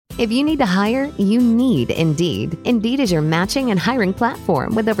If you need to hire, you need Indeed. Indeed is your matching and hiring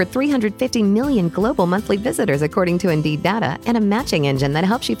platform with over 350 million global monthly visitors according to Indeed data and a matching engine that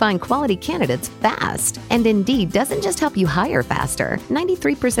helps you find quality candidates fast. And Indeed doesn't just help you hire faster.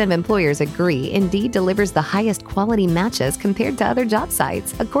 93% of employers agree Indeed delivers the highest quality matches compared to other job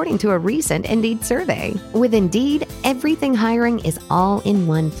sites, according to a recent Indeed survey. With Indeed, everything hiring is all in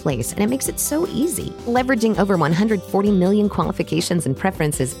one place, and it makes it so easy. Leveraging over 140 million qualifications and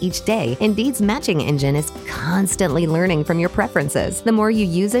preferences each day, Indeed's matching engine is constantly learning from your preferences. The more you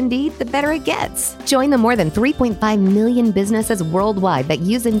use Indeed, the better it gets. Join the more than 3.5 million businesses worldwide that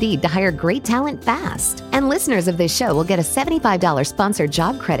use Indeed to hire great talent fast. And listeners of this show will get a $75 sponsored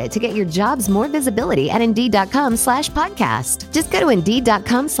job credit to get your jobs more visibility at Indeed.com/podcast. Just go to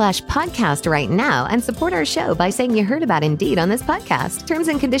Indeed.com/podcast right now and support our show by saying you heard about Indeed on this podcast. Terms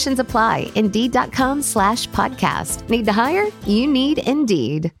and conditions apply. Indeed.com/podcast. Need to hire? You need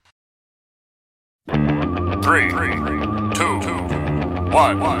Indeed. 3, 2,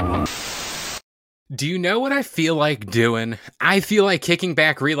 1. Do you know what I feel like doing? I feel like kicking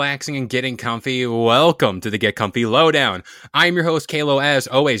back, relaxing, and getting comfy. Welcome to the Get Comfy Lowdown. I'm your host, Kalo, as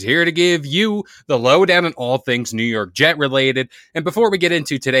always, here to give you the lowdown on all things New York Jet related. And before we get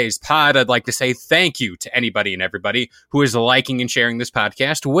into today's pod, I'd like to say thank you to anybody and everybody who is liking and sharing this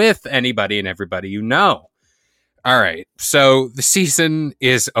podcast with anybody and everybody you know. All right, so the season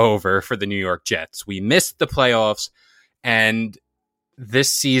is over for the New York Jets. We missed the playoffs, and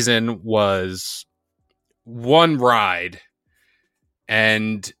this season was one ride.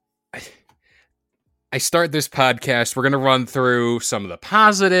 And I start this podcast. We're going to run through some of the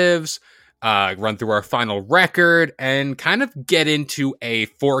positives, run through our final record, and kind of get into a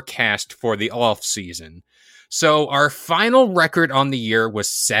forecast for the off season. So our final record on the year was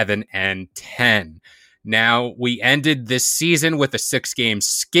 7-10. Now, we ended this season with a 6-game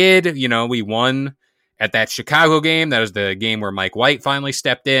skid. You know, we won at that Chicago game. That was the game where Mike White finally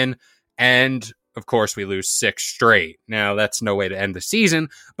stepped in. And, of course, we lose 6 straight. Now, that's no way to end the season.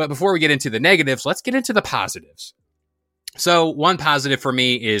 But before we get into the negatives, let's get into the positives. So, one positive for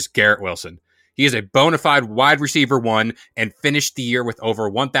me is Garrett Wilson. He is a bona fide wide receiver 1 and finished the year with over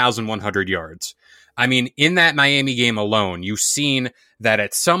 1,100 yards. I mean, in that Miami game alone, you've seen that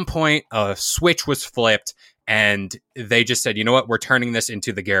at some point a switch was flipped and they just said, you know what, we're turning this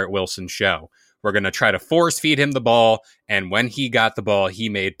into the Garrett Wilson show. We're going to try to force feed him the ball. And when he got the ball, he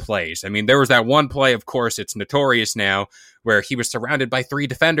made plays. I mean, there was that one play, of course, it's notorious now, where he was surrounded by 3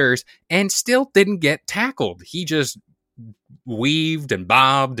 defenders and still didn't get tackled. He just weaved and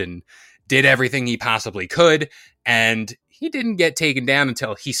bobbed and did everything he possibly could. And he didn't get taken down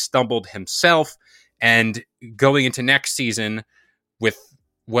until he stumbled himself. And going into next season with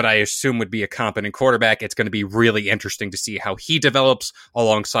what I assume would be a competent quarterback, it's going to be really interesting to see how he develops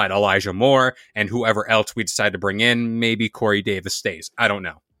alongside Elijah Moore and whoever else we decide to bring in. Maybe Corey Davis stays. I don't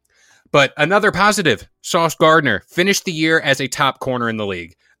know. But another positive, Sauce Gardner finished the year as a top corner in the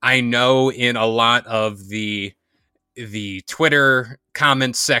league. I know in a lot of the Twitter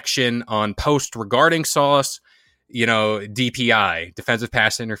comments section on posts regarding Sauce, you know, DPI, defensive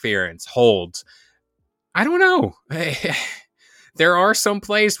pass interference, holds. I don't know. There are some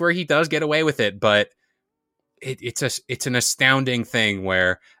plays where he does get away with it, but it's an astounding thing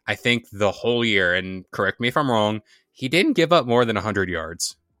where I think the whole year, and correct me if I'm wrong, he didn't give up more than 100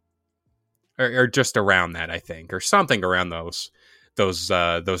 yards, or just around that, I think, or something around those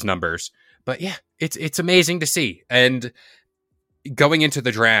numbers. But yeah, it's amazing to see. And going into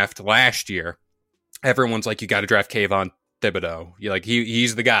the draft last year, everyone's like, you got to draft Kayvon Thibodeau.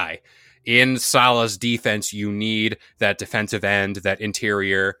 He's the guy. In Salah's defense, you need that defensive end, that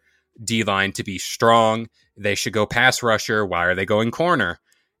interior D-line to be strong. They should go pass rusher. Why are they going corner?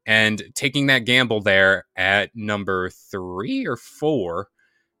 And taking that gamble there at number 3 or 4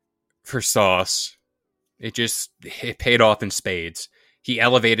 for Sauce, it paid off in spades. He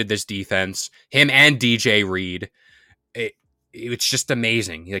elevated this defense, him and DJ Reed. It's just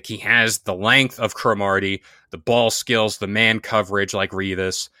amazing. Like, he has the length of Cromartie, the ball skills, the man coverage like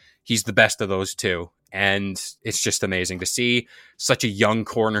Revis. He's the best of those two. And it's just amazing to see such a young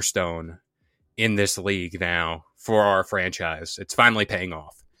cornerstone in this league now for our franchise. It's finally paying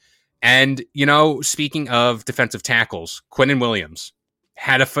off. And, you know, speaking of defensive tackles, Quinnen Williams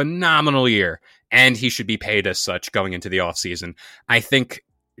had a phenomenal year, and he should be paid as such going into the offseason. I think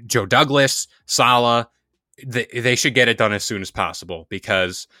Joe Douglas, Salah, they should get it done as soon as possible,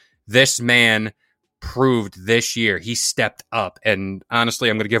 because this man proved this year he stepped up. And honestly,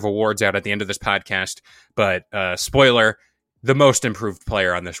 I'm going to give awards out at the end of this podcast, but spoiler, the most improved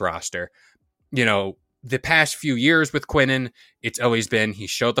player on this roster. You know, the past few years with Quinnen, it's always been he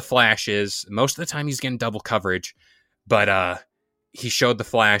showed the flashes. Most of the time he's getting double coverage, but he showed the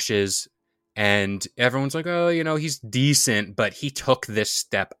flashes and everyone's like, oh, he's decent, but he took this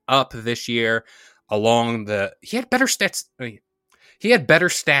step up this year he had better stats. He had better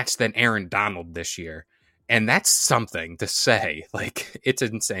stats than Aaron Donald this year. And that's something to say. Like, it's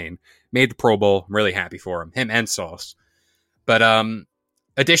insane. Made the Pro Bowl. I'm really happy for him and Sauce. But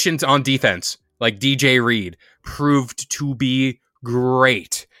additions on defense, like DJ Reed, proved to be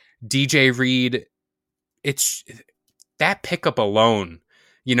great. DJ Reed, it's that pickup alone,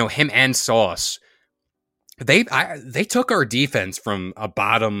 him and Sauce, they took our defense from a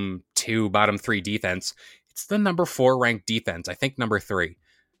bottom 2, bottom 3 defense. It's the number 4 ranked defense. I think number 3,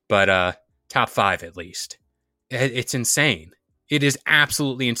 but top 5 at least. It's insane. It is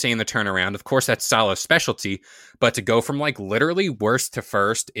absolutely insane, the turnaround. Of course, that's Salah's specialty, but to go from like literally worst to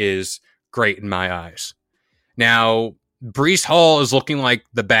first is great in my eyes. Now, Breece Hall is looking like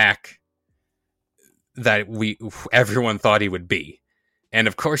the back that everyone thought he would be. And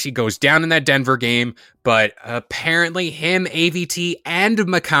of course, he goes down in that Denver game, but apparently him, AVT, and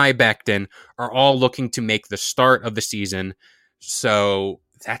Mekhi Becton are all looking to make the start of the season. So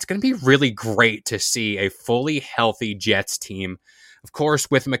that's going to be really great to see a fully healthy Jets team. Of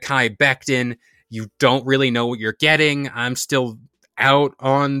course, with Mekhi Becton, you don't really know what you're getting. I'm still out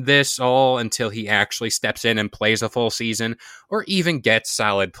on this all until he actually steps in and plays a full season or even gets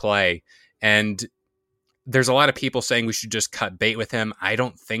solid play. And there's a lot of people saying we should just cut bait with him. I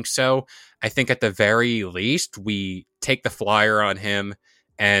don't think so. I think at the very least, we take the flyer on him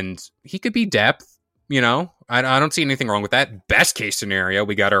and he could be depth. I don't see anything wrong with that. Best case scenario,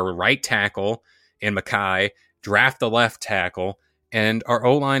 we got our right tackle in Mekhi, draft the left tackle, and our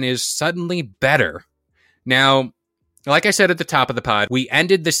O-line is suddenly better. Now, like I said at the top of the pod, we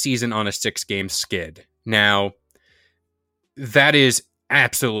ended the season on a 6-game skid. Now, that is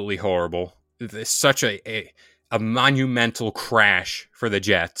absolutely horrible. It's such a monumental crash for the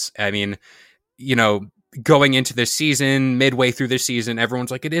Jets. I mean, going into this season, midway through this season,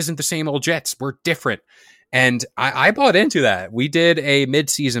 everyone's like, it isn't the same old Jets. We're different. And I bought into that. We did a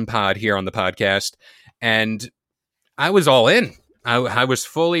mid-season pod here on the podcast, and I was all in. I was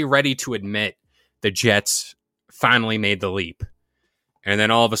fully ready to admit the Jets finally made the leap. And then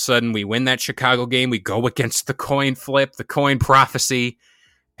all of a sudden, we win that Chicago game. We go against the coin flip, the coin prophecy,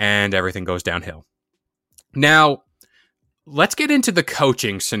 and everything goes downhill. Now, let's get into the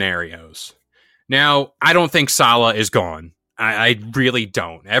coaching scenarios. Now, I don't think Saleh is gone. I really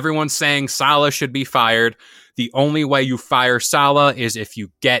don't. Everyone's saying Saleh should be fired. The only way you fire Saleh is if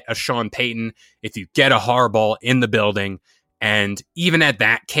you get a Sean Payton, if you get a Harbaugh in the building. And even at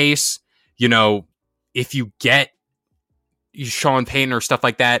that case, if you get Sean Payton or stuff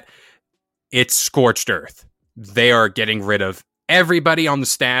like that, it's scorched earth. They are getting rid of everybody on the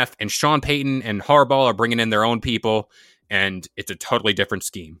staff, and Sean Payton and Harbaugh are bringing in their own people, and it's a totally different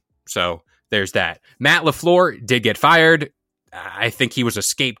scheme. So there's that. Matt LaFleur did get fired. I think he was a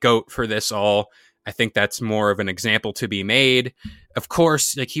scapegoat for this all. I think that's more of an example to be made. Of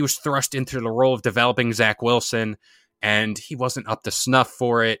course, he was thrust into the role of developing Zach Wilson, and he wasn't up to snuff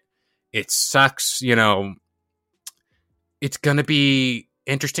for it. It sucks, It's going to be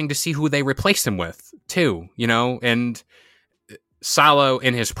interesting to see who they replace him with, too, and Saleh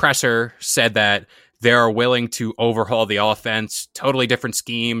in his presser said that they're willing to overhaul the offense, totally different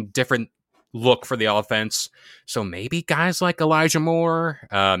scheme, different look for the offense. So maybe guys like Elijah Moore,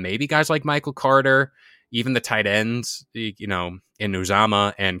 maybe guys like Michael Carter, even the tight ends, in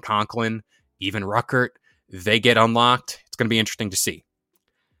Uzama and Conklin, even Ruckert, they get unlocked. It's going to be interesting to see.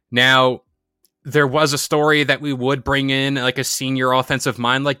 Now, there was a story that we would bring in like a senior offensive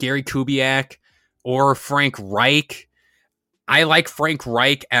mind like Gary Kubiak or Frank Reich. I like Frank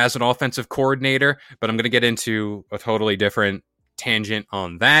Reich as an offensive coordinator, but I'm going to get into a totally different tangent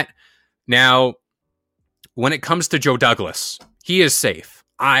on that. Now, when it comes to Joe Douglas, he is safe.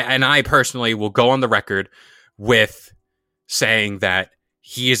 I personally will go on the record with saying that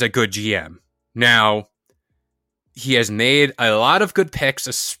he is a good GM. Now, he has made a lot of good picks,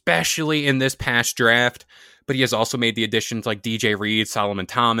 especially in this past draft, but he has also made the additions like DJ Reed, Solomon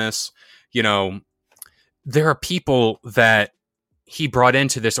Thomas. There are people that he brought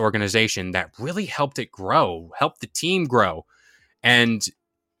into this organization that really helped it grow, helped the team grow. And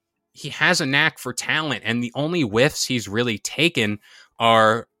he has a knack for talent. And the only whiffs he's really taken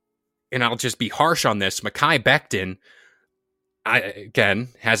are, and I'll just be harsh on this, Mekhi Becton, again,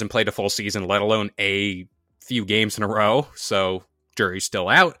 hasn't played a full season, let alone a few games in a row. So jury's still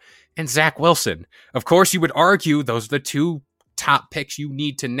out. And Zach Wilson. Of course, you would argue those are the two top picks you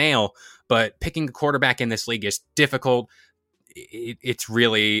need to nail, but picking a quarterback in this league is difficult. It's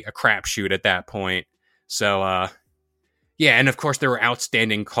really a crapshoot at that point. So, yeah, and of course there were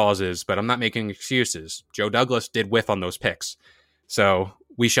outstanding causes, but I'm not making excuses. Joe Douglas did whiff on those picks. So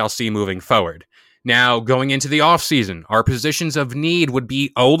we shall see moving forward. Now, going into the offseason, our positions of need would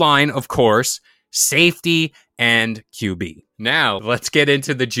be O-line, of course, safety, and QB. Now, let's get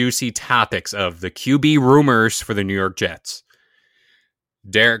into the juicy topics of the QB rumors for the New York Jets.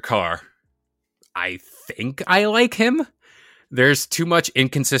 Derek Carr. I think I like him. There's too much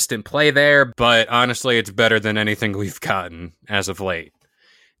inconsistent play there, but honestly, it's better than anything we've gotten as of late.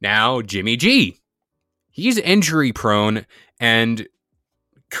 Now, Jimmy G. He's injury prone, and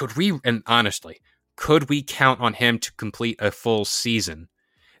could we count on him to complete a full season?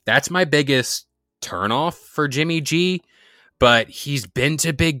 That's my biggest turnoff for Jimmy G, but he's been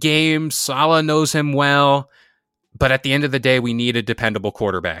to big games. Saleh knows him well. But at the end of the day, we need a dependable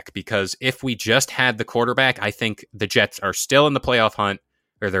quarterback, because if we just had the quarterback, I think the Jets are still in the playoff hunt,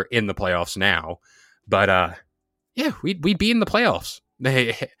 or they're in the playoffs now. But yeah, we'd be in the playoffs.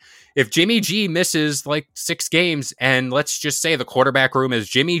 If Jimmy G misses like 6 games, and let's just say the quarterback room is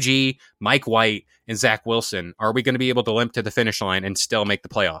Jimmy G, Mike White, and Zach Wilson, are we going to be able to limp to the finish line and still make the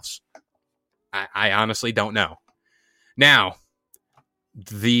playoffs? I honestly don't know. Now,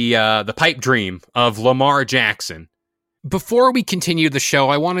 the pipe dream of Lamar Jackson. Before we continue the show,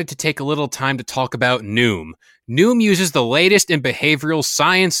 I wanted to take a little time to talk about Noom. Noom uses the latest in behavioral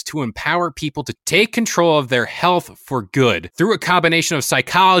science to empower people to take control of their health for good through a combination of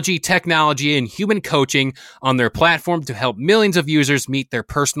psychology, technology, and human coaching on their platform to help millions of users meet their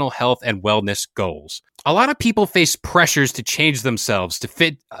personal health and wellness goals. A lot of people face pressures to change themselves to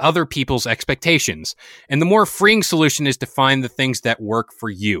fit other people's expectations, and the more freeing solution is to find the things that work for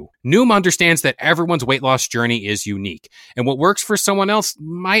you. Noom understands that everyone's weight loss journey is unique, and what works for someone else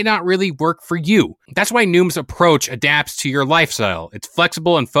might not really work for you. That's why Noom's approach adapts to your lifestyle. It's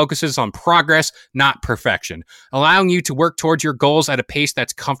flexible and focuses on progress, not perfection, allowing you to work towards your goals at a pace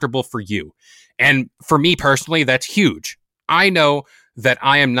that's comfortable for you. And for me personally, that's huge. I know that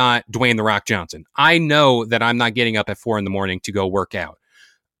I am not Dwayne The Rock Johnson. I know that I'm not getting up at 4 a.m. to go work out.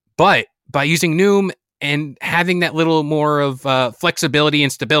 But by using Noom and having that little more of flexibility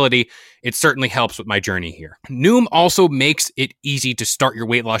and stability, it certainly helps with my journey here. Noom also makes it easy to start your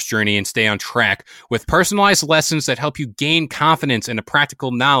weight loss journey and stay on track with personalized lessons that help you gain confidence and a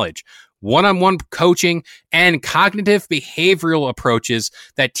practical knowledge, one-on-one coaching, and cognitive behavioral approaches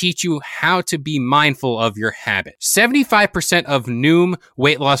that teach you how to be mindful of your habits. 75% of Noom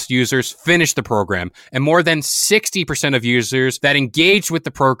weight loss users finished the program, and more than 60% of users that engaged with the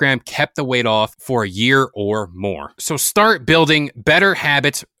program kept the weight off for a year or more. So start building better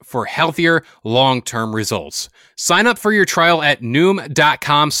habits for healthier long-term results. Sign up for your trial at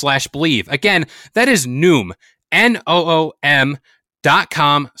Noom.com/believe. Again, that is Noom,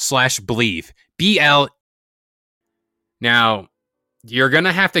 Noom.com/believe. BL. Now, you're going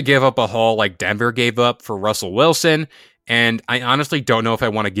to have to give up a haul like Denver gave up for Russell Wilson, and I honestly don't know if I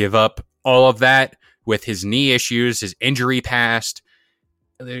want to give up all of that with his knee issues, his injury past.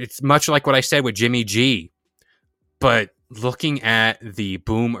 It's much like what I said with Jimmy G. But looking at the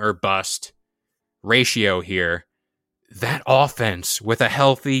boom or bust ratio here, that offense with a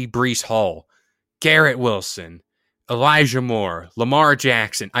healthy Breece Hall, Garrett Wilson, Elijah Moore, Lamar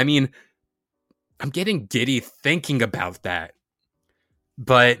Jackson. I mean, I'm getting giddy thinking about that.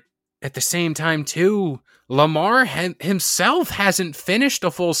 But at the same time, too, Lamar himself hasn't finished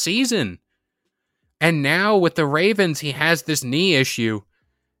a full season. And now with the Ravens, he has this knee issue.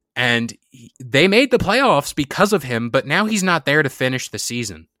 And they made the playoffs because of him, but now he's not there to finish the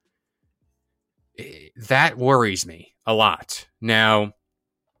season. That worries me a lot. Now,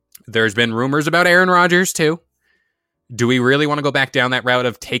 there's been rumors about Aaron Rodgers, too. Do we really want to go back down that route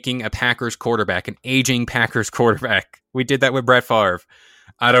of taking a Packers quarterback, an aging Packers quarterback? We did that with Brett Favre.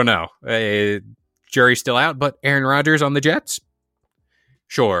 I don't know. Jury's still out, but Aaron Rodgers on the Jets?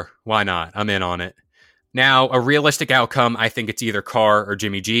 Sure, why not? I'm in on it. Now, a realistic outcome, I think it's either Carr or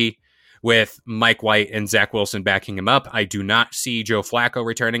Jimmy G, with Mike White and Zach Wilson backing him up. I do not see Joe Flacco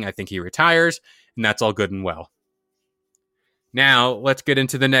returning. I think he retires, and that's all good and well. Now, let's get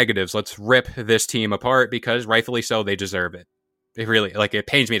into the negatives. Let's rip this team apart because rightfully so, they deserve it. It really, it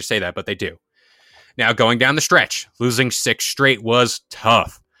pains me to say that, but they do. Now, going down the stretch, losing 6 straight was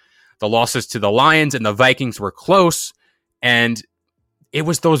tough. The losses to the Lions and the Vikings were close, and it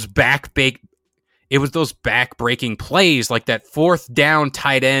was those back-breaking plays like that 4th down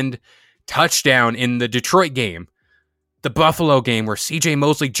tight end touchdown in the Detroit game. The Buffalo game where CJ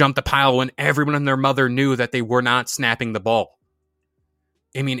Mosley jumped the pile when everyone and their mother knew that they were not snapping the ball.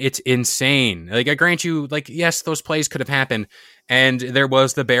 I mean, it's insane. Like, I grant you, like, yes, those plays could have happened. And there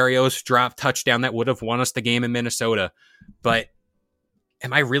was the Barrios drop touchdown that would have won us the game in Minnesota. But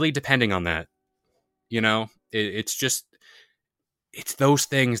am I really depending on that? You know, it's just, it's those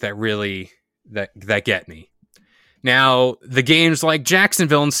things that really, that get me. Now, the games like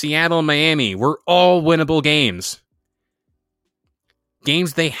Jacksonville and Seattle and Miami were all winnable games.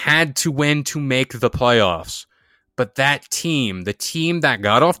 Games they had to win to make the playoffs. But that team, the team that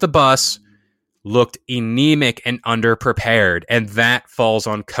got off the bus, looked anemic and underprepared, and that falls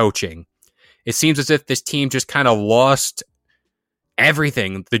on coaching. It seems as if this team just kind of lost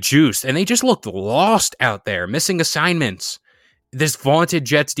everything, the juice, and they just looked lost out there, missing assignments. This vaunted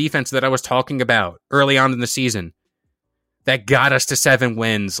Jets defense that I was talking about early on in the season that got us to 7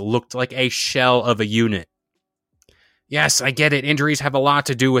 wins looked like a shell of a unit. Yes, I get it. Injuries have a lot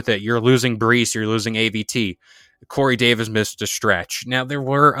to do with it. You're losing Brees, you're losing AVT. Corey Davis missed a stretch. Now, there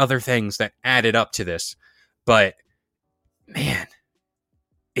were other things that added up to this, but man,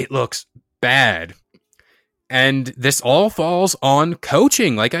 it looks bad. And this all falls on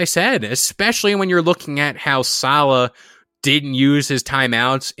coaching, like I said, especially when you're looking at how Saleh didn't use his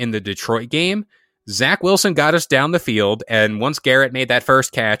timeouts in the Detroit game. Zach Wilson got us down the field, and once Garrett made that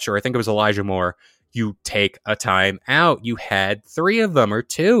first catch, or I think it was Elijah Moore, you take a timeout. You had 3 of them, or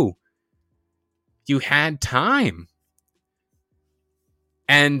 2. You had time.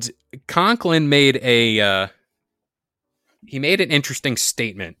 And Conklin made an interesting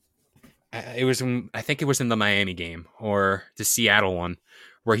statement. I think it was in the Miami game or the Seattle one,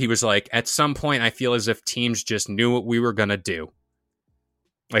 where he was like, at some point, I feel as if teams just knew what we were going to do,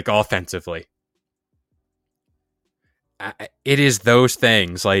 like offensively. It is those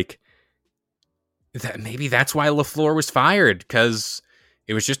things, like, that maybe that's why LaFleur was fired, because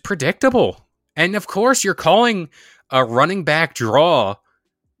it was just predictable. And of course, you're calling a running back draw.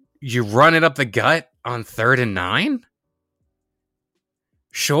 You run it up the gut on 3rd and 9?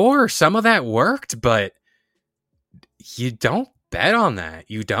 Sure, some of that worked, but you don't bet on that.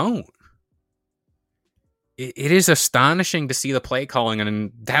 You don't. It is astonishing to see the play calling,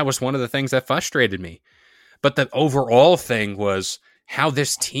 and that was one of the things that frustrated me. But the overall thing was how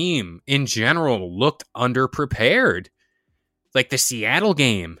this team in general looked underprepared. Like the Seattle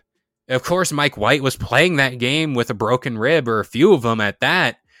game. Of course, Mike White was playing that game with a broken rib, or a few of them at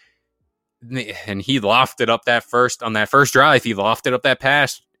that. And he lofted up on that first drive, he lofted up that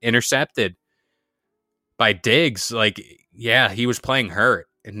pass, intercepted by Diggs. Like, yeah, he was playing hurt.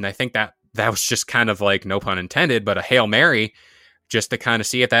 And I think that was just kind of like, no pun intended, but a Hail Mary, just to kind of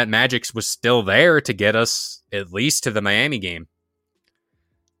see if that magic was still there to get us at least to the Miami game.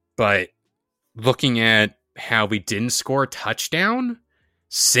 But looking at how we didn't score a touchdown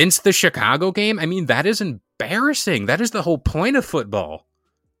since the Chicago game, I mean, that is embarrassing. That is the whole point of football.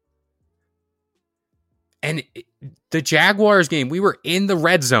 And the Jaguars game, we were in the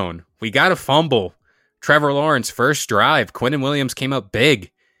red zone. We got a fumble. Trevor Lawrence, first drive. Quinnen Williams came up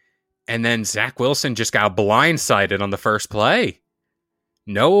big. And then Zach Wilson just got blindsided on the first play.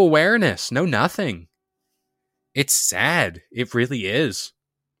 No awareness. No nothing. It's sad. It really is.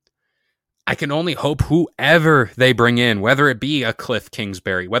 I can only hope whoever they bring in, whether it be a Cliff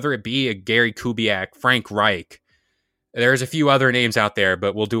Kingsbury, whether it be a Gary Kubiak, Frank Reich. There's a few other names out there,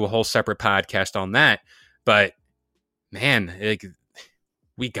 but we'll do a whole separate podcast on that. But, man,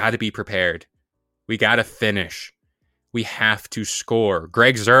 we got to be prepared. We got to finish. We have to score.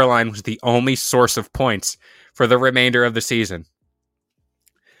 Greg Zuerlein was the only source of points for the remainder of the season.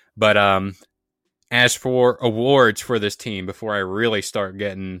 But as for awards for this team, before I really start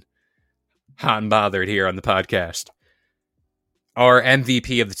getting hot and bothered here on the podcast, our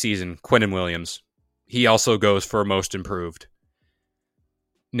MVP of the season, Quinnen Williams. He also goes for most improved.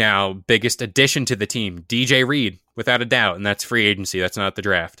 Now, biggest addition to the team, DJ Reed, without a doubt, and that's free agency. That's not the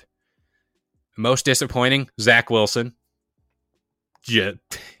draft. Most disappointing, Zach Wilson. Yeah,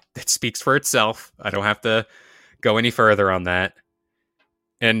 that speaks for itself. I don't have to go any further on that.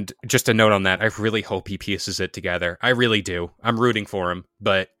 And just a note on that, I really hope he pieces it together. I really do. I'm rooting for him,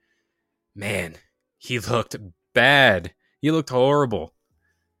 but man, he looked bad. He looked horrible.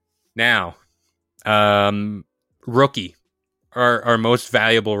 Now, rookie. Our most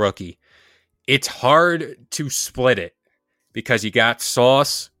valuable rookie. It's hard to split it because you got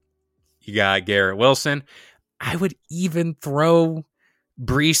Sauce, you got Garrett Wilson. I would even throw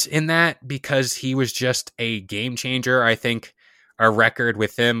Brees in that because he was just a game changer. I think our record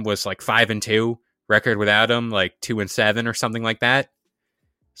with him was like 5-2. Record without him, like 2-7 or something like that.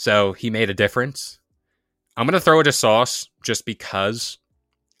 So he made a difference. I'm going to throw it to Sauce just because,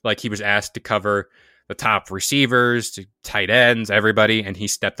 like, he was asked to cover the top receivers to tight ends, everybody, and he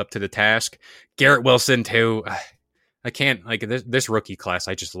stepped up to the task. Garrett Wilson too. I can't, like, this rookie class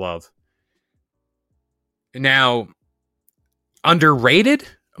I just love. Now,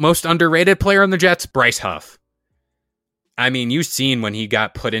 most underrated player on the Jets, Bryce Huff. I mean, you've seen when he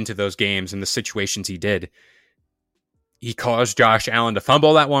got put into those games and the situations he did. He caused Josh Allen to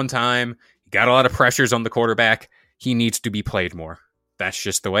fumble that one time. He got a lot of pressures on the quarterback. He needs to be played more. That's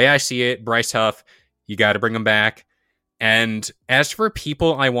just the way I see it. Bryce Huff, you got to bring him back. And as for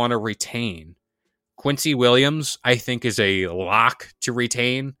people I want to retain, Quincy Williams, I think, is a lock to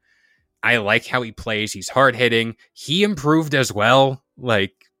retain. I like how he plays. He's hard-hitting. He improved as well,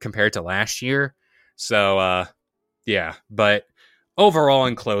 like, compared to last year. So, yeah. But overall,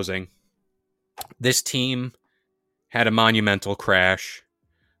 in closing, this team had a monumental crash.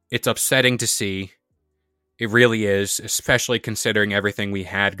 It's upsetting to see. It really is, especially considering everything we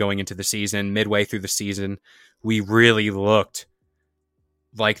had going into the season. Midway through the season, we really looked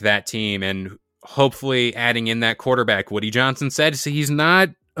like that team. And hopefully adding in that quarterback, Woody Johnson said he's not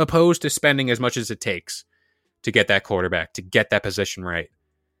opposed to spending as much as it takes to get that quarterback, to get that position right.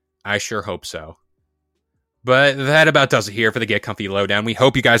 I sure hope so. But that about does it here for the Get Comfy Lowdown. We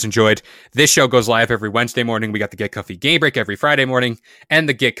hope you guys enjoyed. This show goes live every Wednesday morning. We got the Get Comfy Game Break every Friday morning, and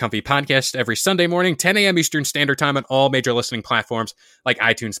the Get Comfy Podcast every Sunday morning, 10 a.m. Eastern Standard Time on all major listening platforms like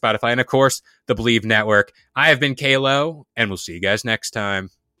iTunes, Spotify, and of course, the Believe Network. I have been K-Lo, and we'll see you guys next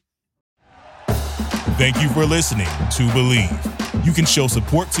time. Thank you for listening to Believe. You can show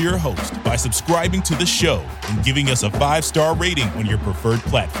support to your host by subscribing to the show and giving us a 5-star rating on your preferred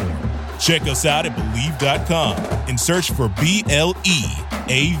platform. Check us out at Believe.com and search for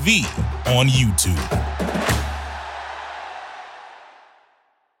BLEAV on YouTube.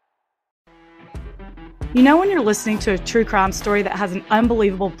 You know when you're listening to a true crime story that has an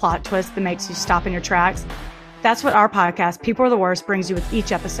unbelievable plot twist that makes you stop in your tracks? That's what our podcast, People Are the Worst, brings you with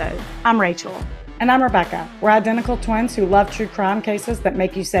each episode. I'm Rachel. And I'm Rebecca. We're identical twins who love true crime cases that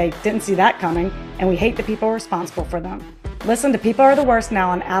make you say, didn't see that coming, and we hate the people responsible for them. Listen to People Are the Worst now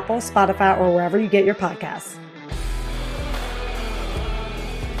on Apple, Spotify, or wherever you get your podcasts.